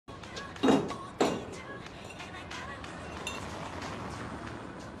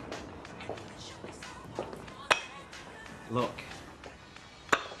Look.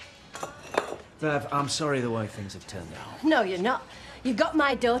 Bev, I'm sorry the way things have turned out. No, you're not. You've got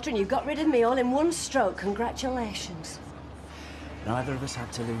my daughter and you've got rid of me all in one stroke. Congratulations. Neither of us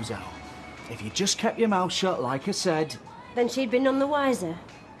had to lose out. If you just kept your mouth shut, like I said... Then she'd be none the wiser.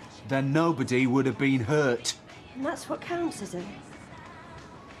 Then nobody would have been hurt. And that's what counts, is it?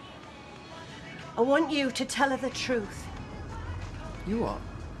 I want you to tell her the truth. You what?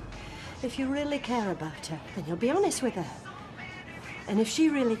 If you really care about her, then you'll be honest with her. And if she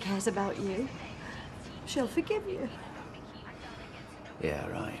really cares about you, she'll forgive you. Yeah,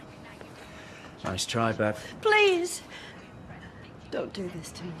 right. Nice try, Bev. Please! Don't do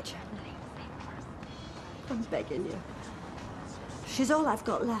this to me, Charlie. I'm begging you. She's all I've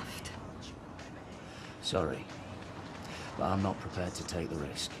got left. Sorry, but I'm not prepared to take the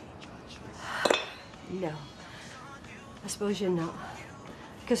risk. No. I suppose you're not.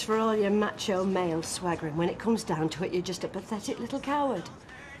 Because for all your macho male swaggering, when it comes down to it, you're just a pathetic little coward.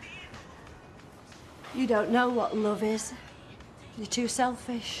 You don't know what love is. You're too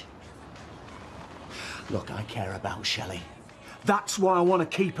selfish. Look, I care about Shelley. That's why I want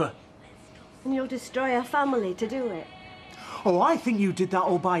to keep her. And you'll destroy her family to do it. Oh, I think you did that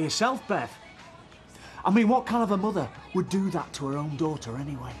all by yourself, Bev. I mean, what kind of a mother would do that to her own daughter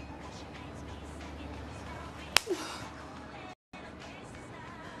anyway?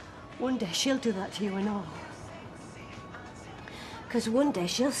 One day she'll do that to you and all. Because one day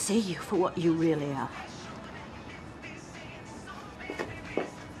she'll see you for what you really are.